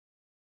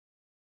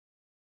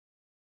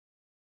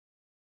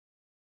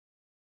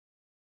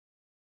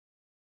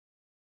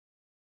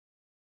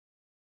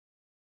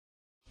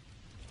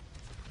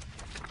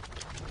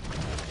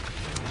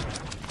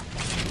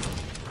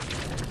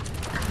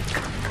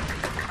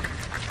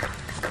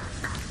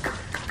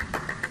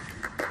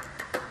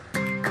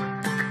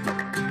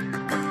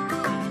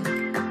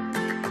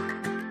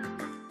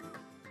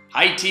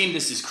Hi team,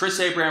 this is Chris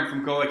Abraham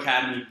from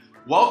GOHacademy.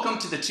 Welcome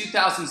to the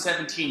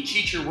 2017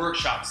 Teacher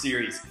Workshop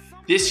Series.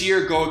 This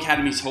year,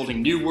 GOHacademy is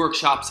holding new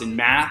workshops in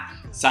math,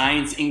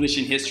 science, English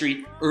and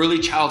history, early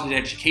childhood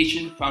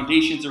education,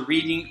 foundations of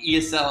reading,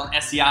 ESL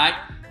and SEI.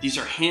 These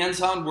are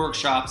hands-on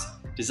workshops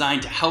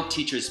designed to help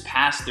teachers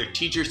pass their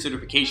teacher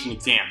certification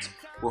exams.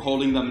 We're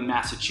holding them in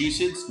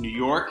Massachusetts, New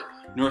York,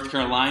 North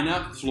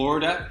Carolina,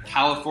 Florida,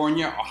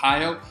 California,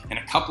 Ohio, and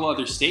a couple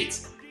other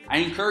states. I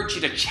encourage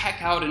you to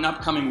check out an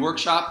upcoming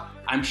workshop.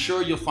 I'm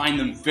sure you'll find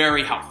them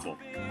very helpful.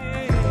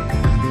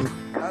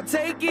 I'll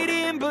take it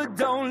in, but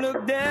don't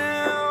look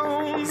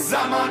down, 'cause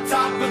I'm on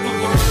top of the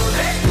world.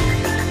 Hey!